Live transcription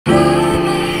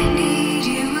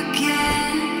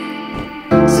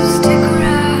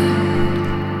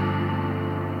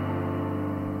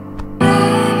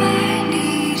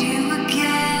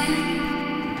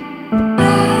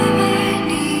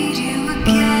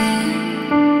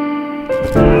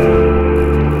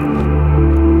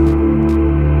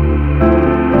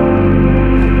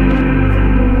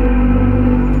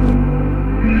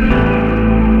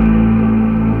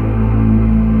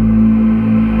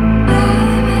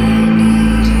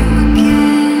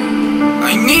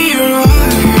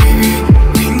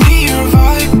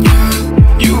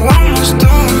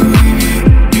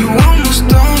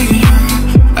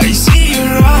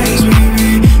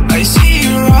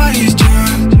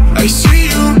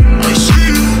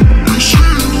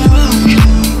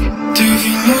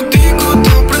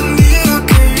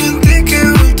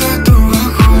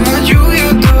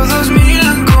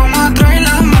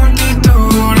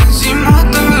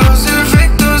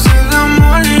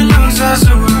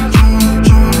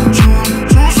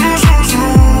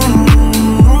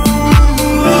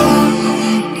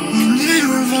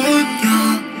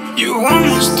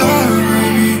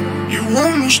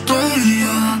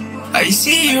I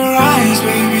see your eyes,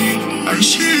 baby. I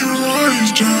see your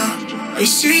eyes, yeah. I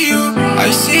see you, I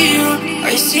see you,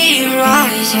 I see your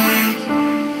eyes, yeah.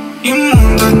 Y un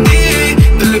mundo a ti,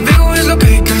 te le veo